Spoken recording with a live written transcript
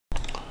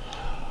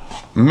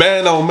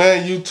Man, oh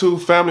man,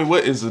 YouTube family,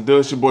 what is the deal?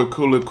 It's your boy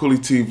Coolie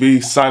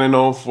TV signing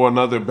on for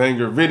another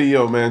banger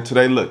video, man.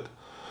 Today, look,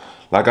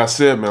 like I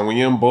said, man,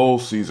 we in bowl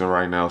season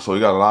right now, so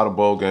we got a lot of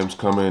bowl games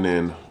coming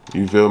in.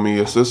 You feel me?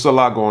 It's a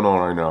lot going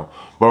on right now.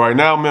 But right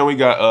now, man, we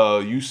got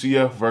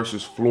UCF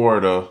versus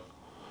Florida,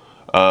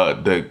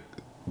 the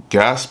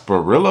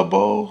Gasparilla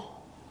Bowl.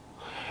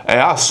 Hey,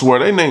 I swear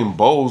they name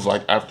bowls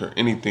like after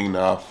anything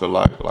now. I feel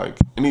like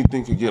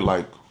anything could get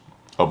like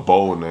a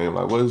bowl name.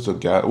 Like what is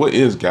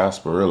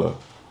Gasparilla?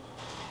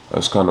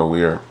 That's kind of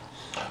weird.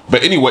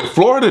 But anyway,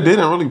 Florida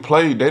didn't really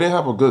play. They didn't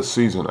have a good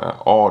season at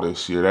all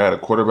this year. They had a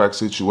quarterback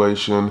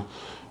situation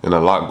and a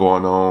lot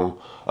going on.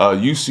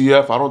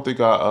 UCF, I don't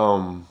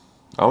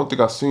think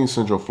I've seen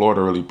Central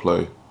Florida really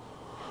play.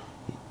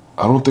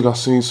 I don't think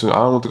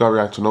I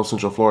react to no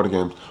Central Florida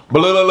games.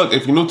 But look,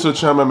 if you're new to the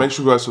channel, man, make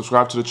sure you guys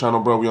subscribe to the channel,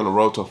 bro. We on the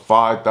road to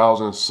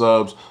 5,000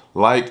 subs.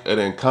 Like and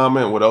then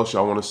comment what else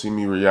y'all want to see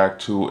me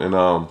react to, and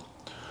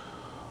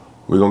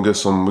we're gonna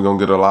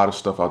get a lot of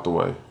stuff out the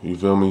way. You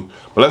feel me?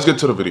 But let's get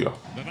to the video.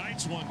 The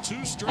Knights won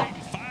 2 straight,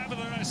 5 of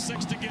their last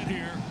 6 to get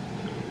here.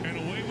 And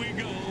away we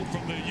go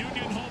from the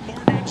Union Home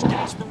Mortgage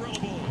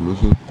Gasparilla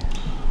Bowl.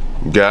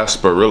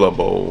 Gasparilla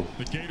Bowl.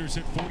 The Gators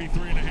hit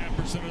 43.5%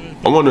 of their.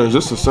 I wonder, is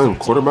this the same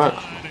quarterback?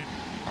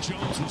 I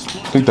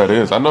think that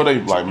is. I know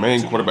they like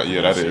main quarterback.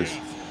 Yeah, that is.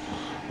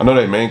 I know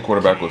their main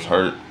quarterback was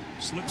hurt.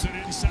 Slips it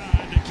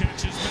inside to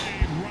catch his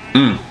man,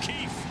 Ryan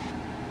O'Keefe.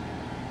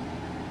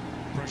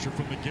 Pressure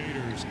from the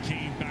Gators.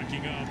 Keane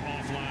backing up,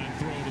 offline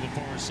throw to the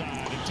far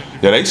side.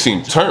 Yeah, they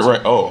seem turned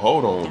right. Oh,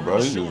 hold on,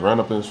 bro. He just ran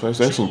up in his face.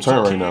 They seem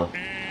turned right now.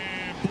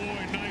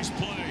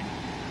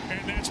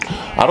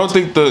 I don't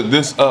think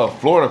this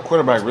Florida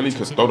quarterback really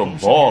could throw the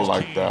ball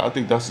like that. I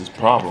think that's his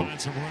problem.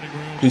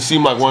 He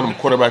seemed like one of them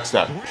quarterbacks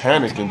that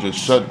panic and just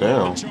shut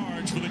down.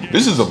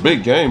 This is a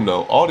big game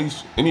though.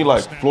 Any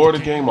like Florida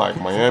game, like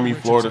Miami,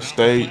 Florida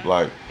State,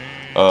 like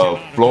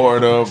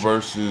Florida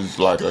versus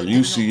like a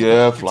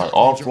UCF, like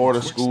all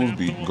Florida schools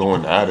be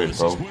going at it,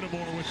 bro.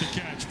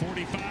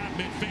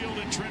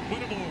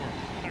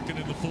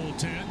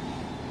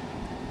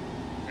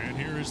 And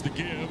here is the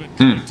give and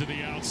coming to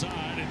the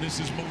outside, and this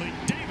is Malik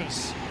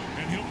Davis,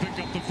 and he'll pick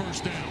up the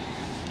first down.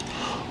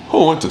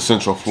 Who went to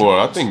Central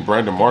Florida? I think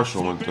Brandon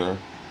Marshall went there.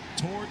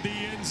 Toward the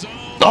end zone.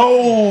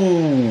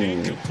 Oh!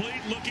 Incomplete,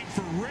 looking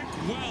for Rick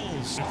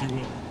Wells, if you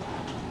will.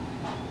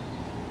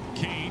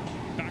 Keane,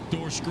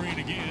 backdoor screen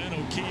again.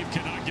 O'Keefe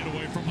cannot get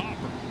away from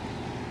Hopper.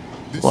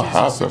 What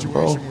happened,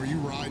 bro? Where you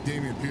ride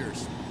Damian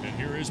Pierce. And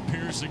here is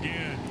Pierce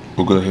again.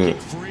 Who good hit?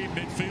 Free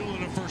midfield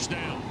and a first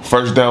down.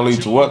 First down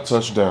leads to what?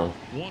 Touchdown.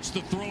 Wants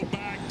to throw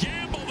back.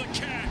 Gamble the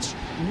catch.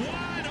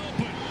 Wide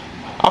open.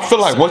 I feel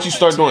like once you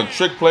start doing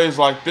trick plays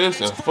like this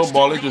in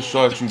football, it just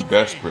shows you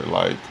desperate.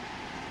 Like,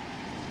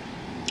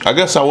 I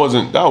guess that was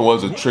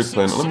a trick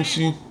play. Let me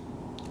see.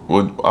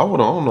 I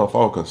don't know if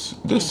I would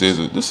this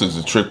is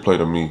a trick play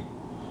to me.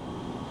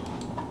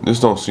 This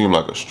don't seem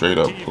like a straight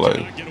up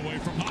play.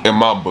 In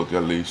my book,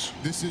 at least.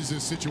 This is a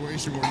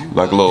situation where you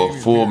like a little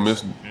full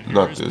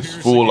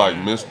full like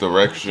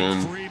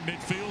misdirection.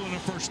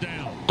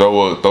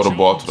 Throw the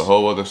ball to the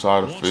whole other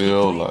side of the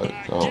field. Like,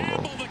 I don't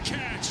know.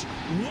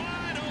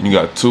 You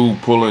got two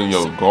pulling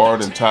your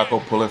guard and tackle,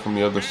 pulling from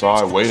the other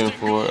side, waiting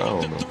for it. I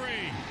don't know.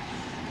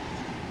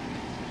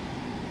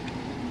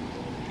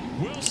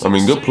 I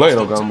mean, good play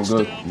though. Got him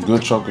a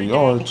good chunk of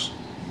yards.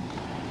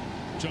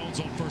 Jones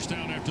on first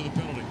down after the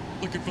penalty.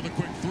 Looking for the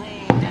quick throw.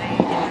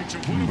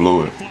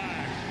 Blew it.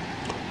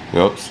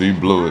 Yep, so he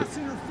blew it.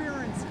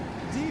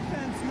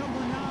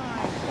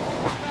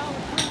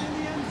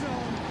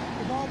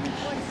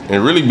 It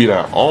really be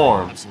that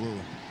arm.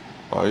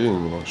 Oh, he didn't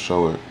even want to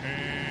show it.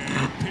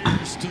 And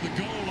Pierce to the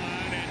goal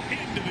line and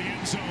into the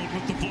end zone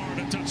with the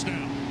Florida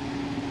touchdown.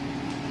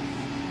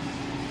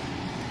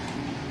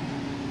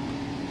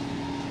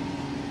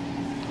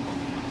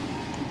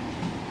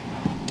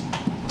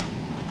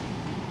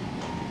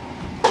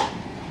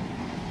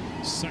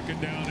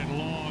 Second down and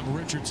long.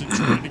 Richardson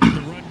trying to get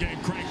the run game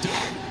cranked up.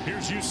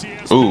 Here's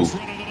UCF's best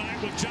run of the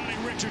night with Johnny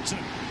Richardson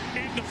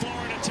into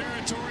Florida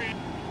territory.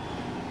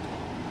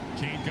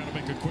 Keane got to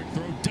make a quick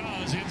throw.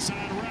 Does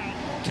inside route.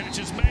 Catch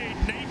is made.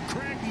 Nate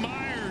Craig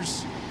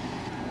Myers.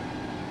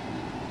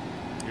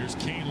 Here's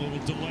Keane. A little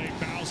delay.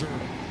 Bowser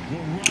will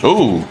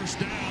run first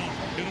down.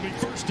 It'll be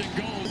first and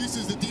goal. This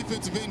is the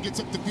defensive end gets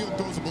up the field and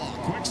throws a block.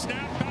 Quick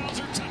snap.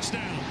 Bowser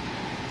touchdown.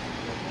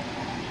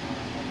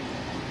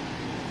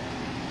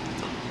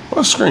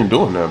 What's screen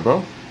doing that,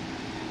 bro?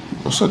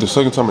 That's like the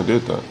second time I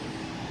did that.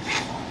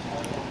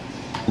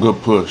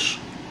 Good push.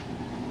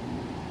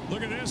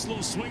 Look at this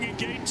little swinging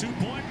gate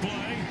 2-point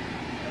play.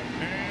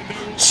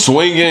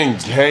 Swinging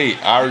gate.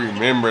 I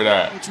remember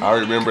that. I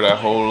remember that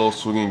whole little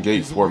swinging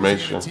gate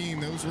formation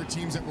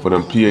for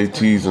them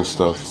PATs and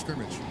stuff. Throw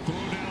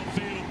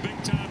downfield,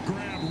 big time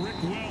grab.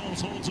 Rick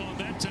Wells holds on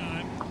that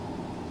time.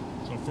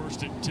 So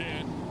first and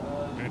 10.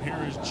 And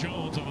here is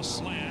Jones on a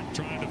slant,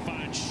 trying to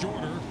find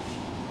shorter.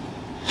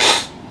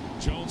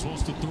 Jones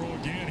wants to throw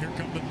again. Here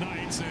come the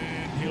Knights,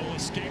 and he'll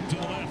escape to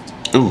the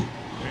left. Ooh.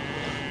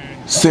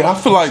 See, I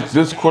feel like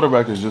this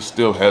quarterback is just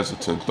still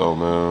hesitant, though,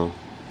 man.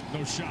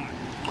 No shot.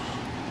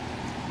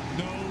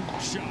 No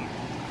shot.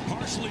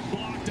 Partially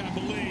blocked, I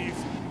believe.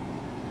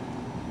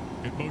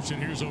 In motion,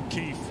 here's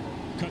O'Keefe.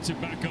 Cuts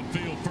it back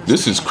upfield.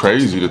 This is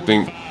crazy to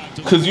think,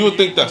 because you would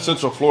think that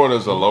Central Florida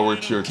is a lower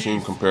tier team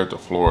compared to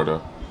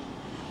Florida.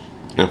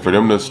 And for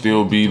them to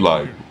still be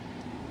like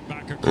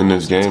in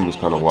this game is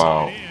kind of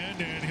wild.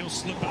 And he'll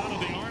slip out of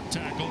the arm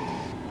tackle.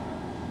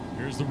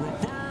 Here's the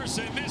reverse,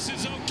 and this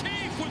is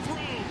O'Keefe with room.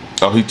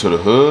 Oh, he to the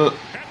hood.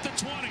 At the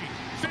 20.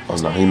 Oh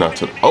no, he not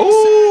to the.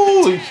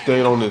 Oh, he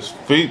stayed on his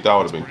feet. That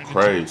would have been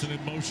crazy.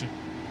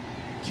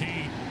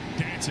 Kane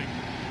dancing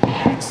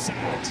and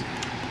sacked.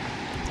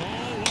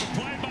 Oh, what a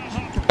play by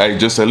Hopper. Hey,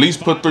 just at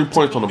least put 3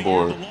 points on the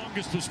board. The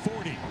longest was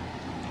 40.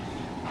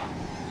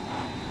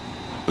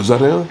 Is that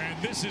him?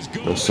 And this is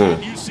good. That's it.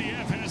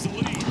 UCF has the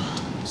lead.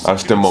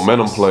 That's the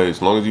momentum plays.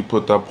 As long as you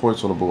put that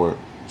points on the board.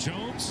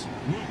 Jones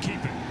will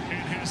keep it and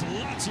has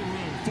lots of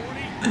room. 40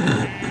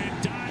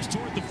 and dives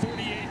toward the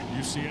 48.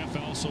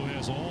 UCF also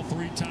has all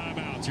 3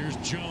 timeouts. Here's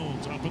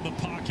Jones up in the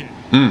pocket.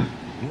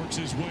 Works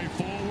his way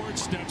forward,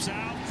 steps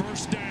out,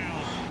 first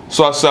down.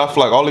 So I said I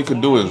feel like all he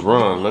could do is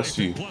run. Let's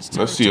see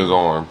his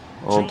arm.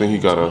 I don't think he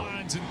got a.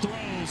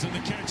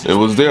 It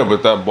was there,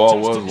 but that ball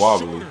was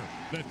wobbly.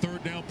 That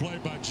third down play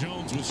by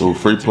Jones was Ooh,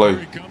 free play.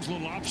 Here comes a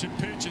little option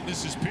pitch, and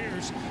this is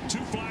Pierce. 2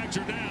 flags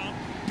are down.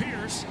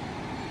 Pierce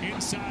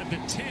inside the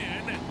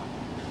 10.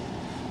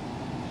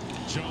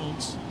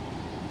 Jones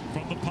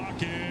from the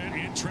pocket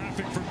in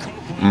traffic for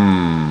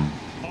Copeland.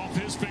 Off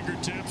his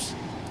fingertips.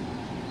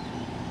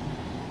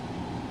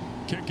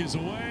 Kick is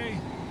away.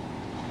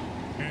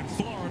 And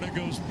Florida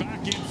goes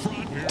back in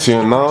front.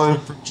 10-9.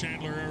 From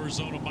Chandler,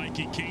 Arizona,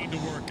 Mikey Kane to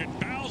work. And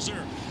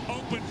Bowser,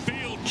 open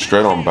field.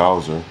 Straight on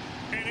Bowser.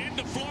 And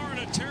into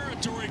Florida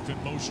territory.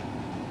 In motion.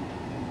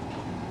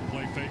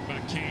 Play fake by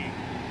Kane.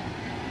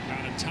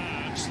 Out of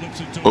time.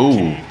 Slips it to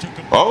O'Keefe. Took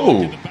a block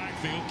in the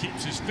backfield.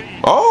 Keeps his feet.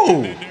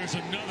 And then there's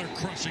another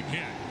crushing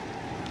hit.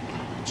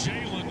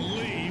 Jalen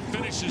Lee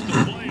finishes the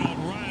play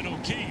on Ryan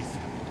O'Keefe.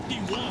 He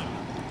won.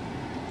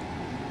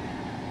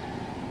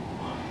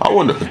 I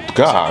wonder.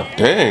 God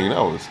dang, that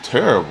was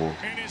terrible.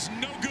 And it's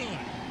no good.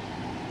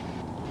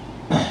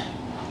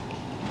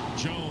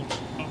 Jones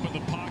up in the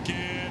pocket,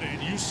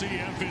 and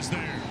UCF is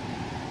there.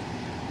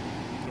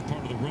 They're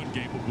part of the run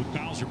game, but with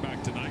Bowser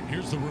back tonight,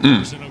 here's the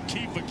reverse, and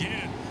O'Keefe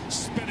again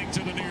spinning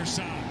to the near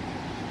side.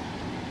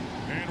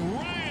 And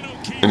Ryan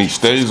O'Keefe. And he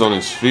stays on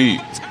his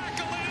feet.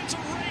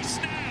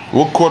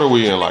 What quarter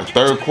we in? Like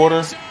third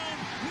quarter?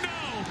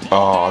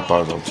 Oh, I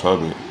thought it was on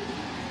Tubby.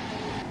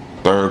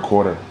 Third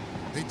quarter.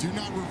 They do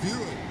not review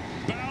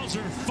it.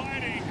 Bowser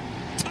fighting.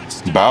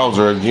 Touchdown.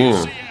 Bowser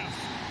again.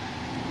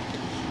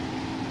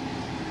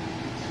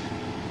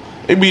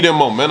 It be them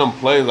momentum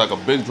plays, like a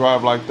big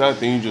drive like that,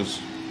 then you just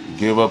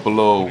give up a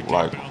little,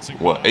 like,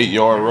 what,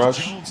 8-yard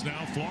rush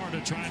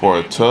for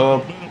a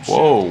tub?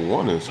 Whoa,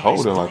 one is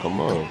holding like a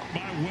mug.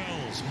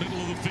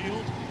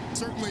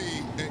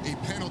 Certainly a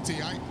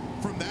penalty.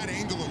 From that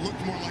angle, it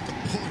looked more like a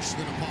push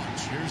than a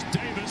punch. Here's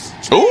Davis.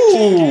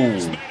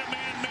 Ooh!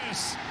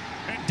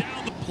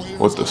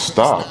 With the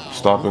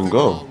stop and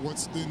go.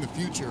 What's in the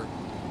future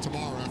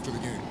tomorrow after the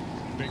game?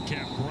 Big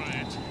Cat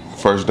Bryant.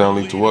 First down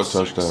lead to what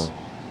touchdown?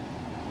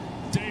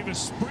 Davis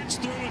sprints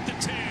through at the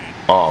 10.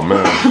 Oh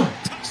man.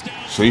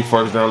 See,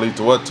 first down lead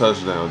to what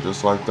touchdown?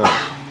 Just like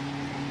that.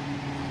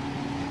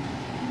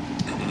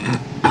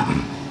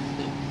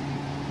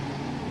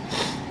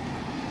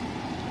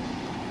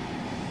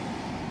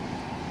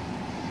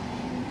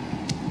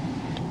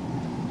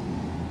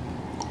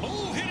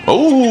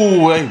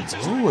 Oh, they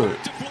blew it.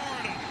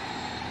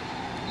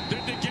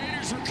 Did the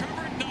Gators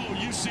recover? No,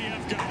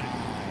 UCF got it.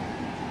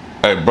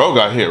 Hey, bro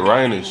got hit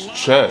right in his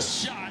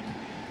chest.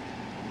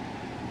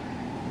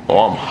 Oh,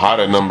 I'm hot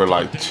at number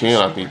like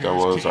 10, I think that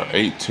was, or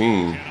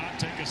 18. Cannot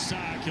take a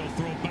sack. He'll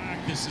throw back.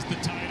 This is the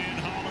tight end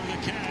holler the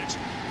catch.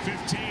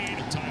 15.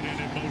 The tight end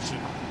in motion.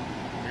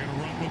 They're going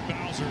to run with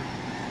Bowser.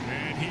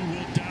 And he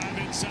will dive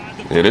inside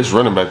the. Yeah, this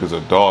running back is a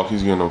dog.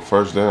 He's getting them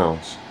first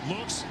downs.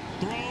 Looks,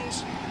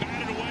 throws,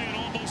 batted away, and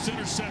almost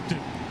intercepted.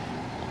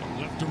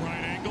 Left to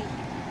right angle.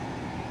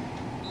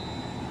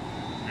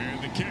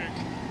 And the kick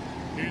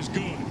is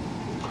good.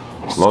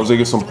 As long as they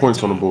get some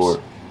points on the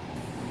board.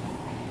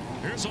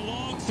 Here's a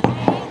long throw.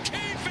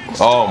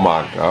 Oh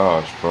my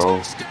gosh,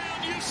 bro.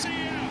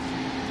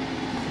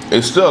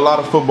 It's still a lot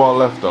of football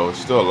left, though. It's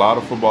still a lot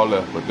of football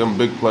left. But them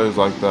big plays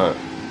like that,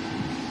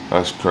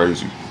 that's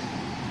crazy.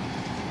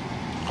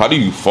 How do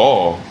you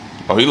fall?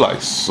 Oh, he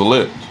like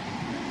slipped.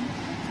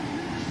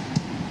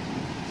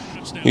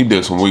 He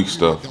did some weak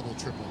stuff.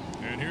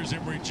 And here's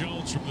Emory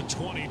Jones from the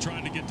 20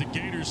 trying to get the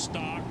Gators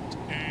stocked.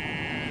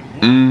 And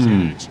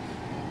one catch.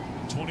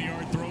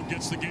 20-yard throw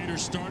gets the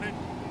Gators started.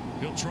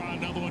 He'll try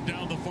another one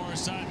down the far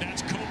side.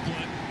 That's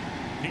Copeland.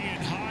 He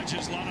and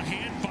Hodges, a lot of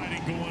hand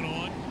fighting going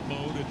on.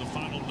 Mode in the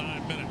final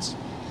 9 minutes.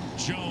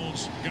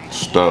 Jones got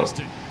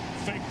blasted.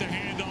 Fake the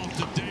handoff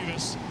to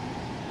Davis.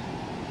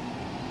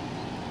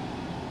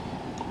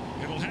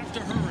 It'll have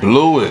to hurry.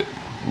 Blew it.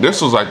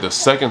 This was like the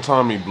second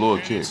time he blew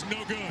a kick.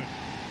 No good.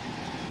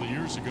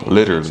 Years ago,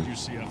 Literally.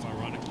 UCF,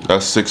 ironically.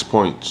 That's 6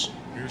 points.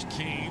 Here's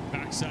Keane,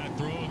 backside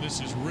throw, and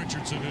this is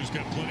Richardson, who's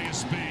got plenty of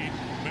speed.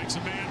 Makes a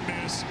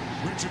man miss.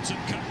 Richardson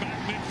cut back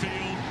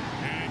midfield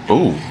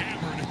and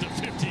hammered at the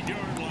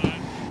 50-yard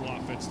line.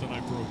 Offense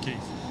tonight for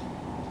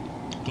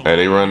O'Keefe. Hey,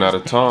 they run out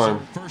of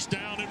time. First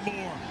down and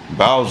more.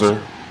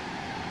 Bowser.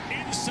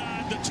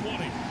 Inside the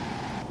 20.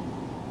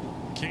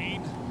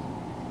 Keane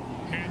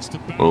hands to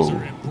Bowser,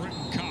 and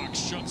Britton Cox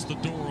shuts the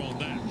door on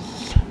that.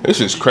 This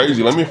is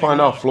crazy. Let me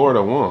find out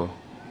Florida won.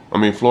 I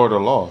mean, Florida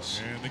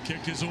lost. And the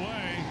kick is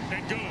away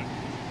and good.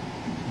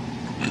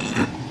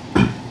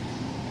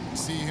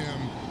 See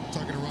him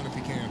tucking a run if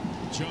he can.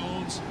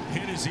 Jones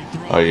hit as he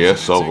throws. Oh, yeah,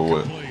 it's over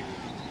with.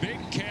 Big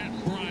Cat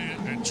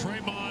Bryant and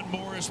Tremont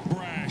Morris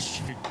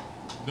Brash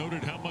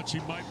noted how much he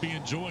might be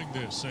enjoying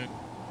this. And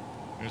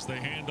as they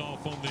hand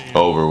off on the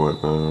over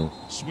with, man.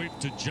 Sweep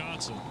to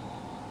Johnson.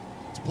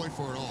 Let's play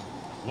for it all.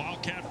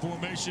 Wildcat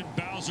formation,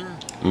 Bowser.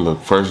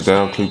 Look, first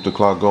down, keep the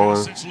clock going.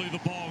 Essentially the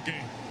ball game.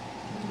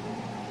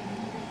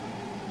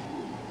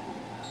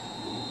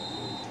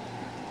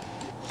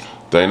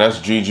 Dang, that's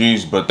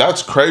GG's, but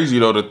that's crazy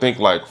though to think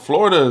like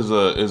Florida is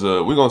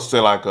a we're gonna say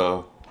like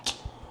a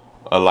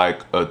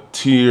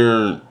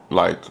tier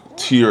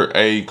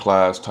A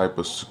class type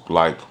of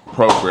like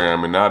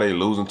program, and now they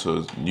losing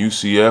to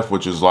UCF,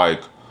 which is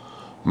like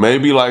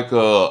maybe like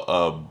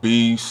a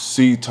B,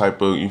 C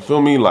type of, you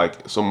feel me?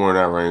 Like somewhere in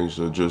that range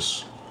to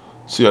just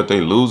see that they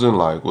losing.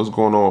 Like, what's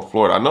going on with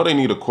Florida? I know they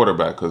need a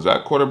quarterback because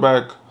that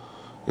quarterback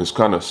is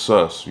kind of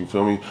sus. You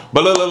feel me?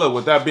 But look.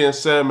 With that being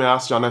said, man, I'll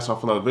see y'all next time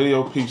for another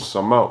video. Peace.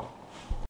 I'm out.